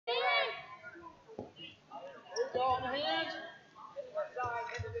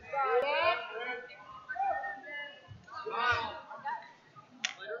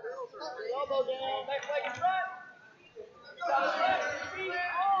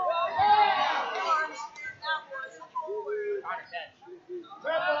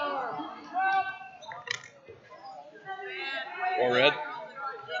Or red.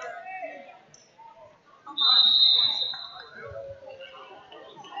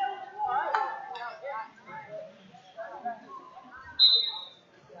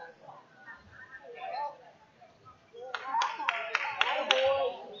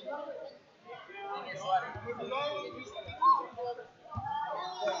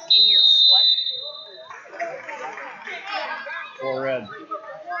 Or red.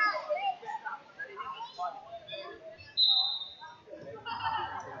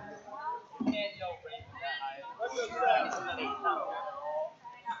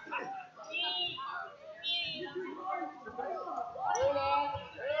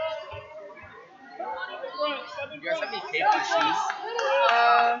 You guys have any cake or cheese?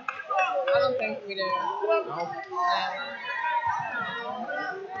 I don't think we do. No.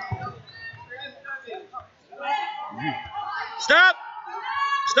 Stop!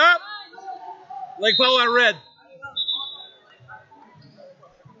 Stop! Leg follow on red.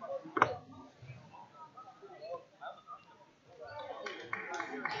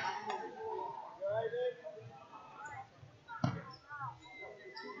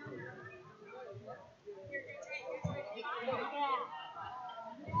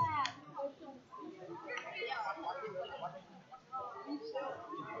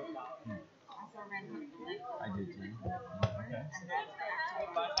 I did too. Okay.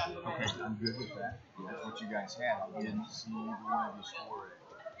 Okay, I'm good with that. That's what you guys had. I didn't see either one of you score it.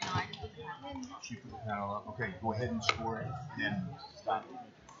 She put the panel up. Okay, go ahead and score it. Then stop it.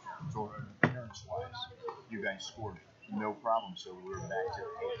 So appearance-wise, you guys scored. No problem. So we're back to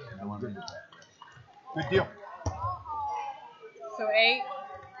 8. I'm good with that. Good deal. So 8.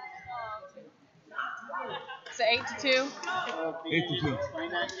 So 8 to 2. 8 to 2.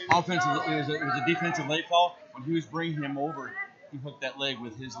 Offensive. It was a defensive late foul. When he was bringing him over, he hooked that leg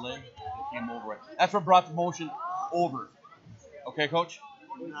with his leg and came over it. That's what brought the motion over. Okay, Coach?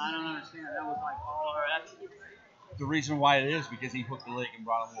 No, I don't understand. That was like all our action. The reason why it is because he hooked the leg and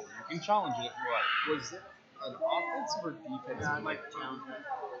brought him over. You can challenge it if you like. Was it an offensive or defensive? Yeah, I'd like to challenge it.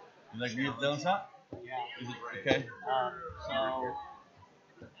 You like to get down top? Yeah. Is it okay? So, All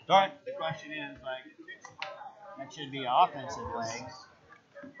right. the question is, like, that should be offensive legs.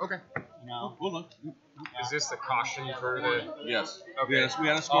 Okay. You know? Hold on. Is this the caution for the? Yes. Okay. Yes, we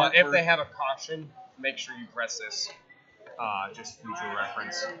had a score. If they have a caution, make sure you press this. Just future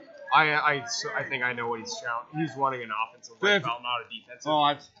reference. I think I know what he's shouting. He's wanting an offensive leg foul, not a defensive. Oh,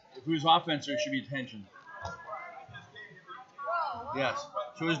 if it was offensive, it should be attention. Yes.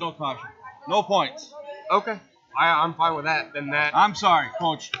 So there's no caution. No points. Okay. I'm fine with that. Then that. I'm sorry,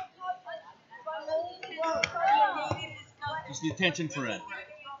 Coach. Just the attention for it.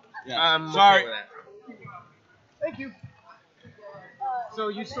 Yeah. I'm sorry. okay with that. Thank you. So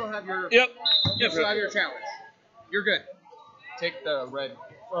you still have your. Yep. You still have your challenge. You're good. Take the red.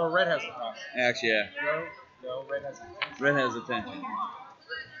 Oh, red has the caution. Actually, yeah. No, red has the. Red has attention.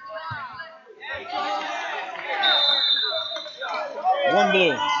 One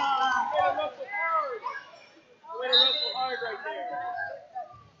blue.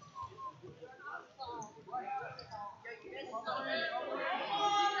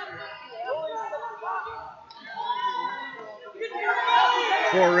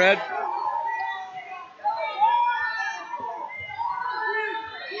 Four red.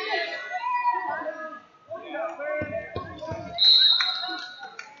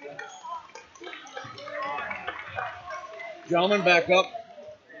 Gentlemen, back up.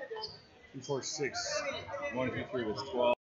 2, 4, 6. 1, 2, 3 was 12.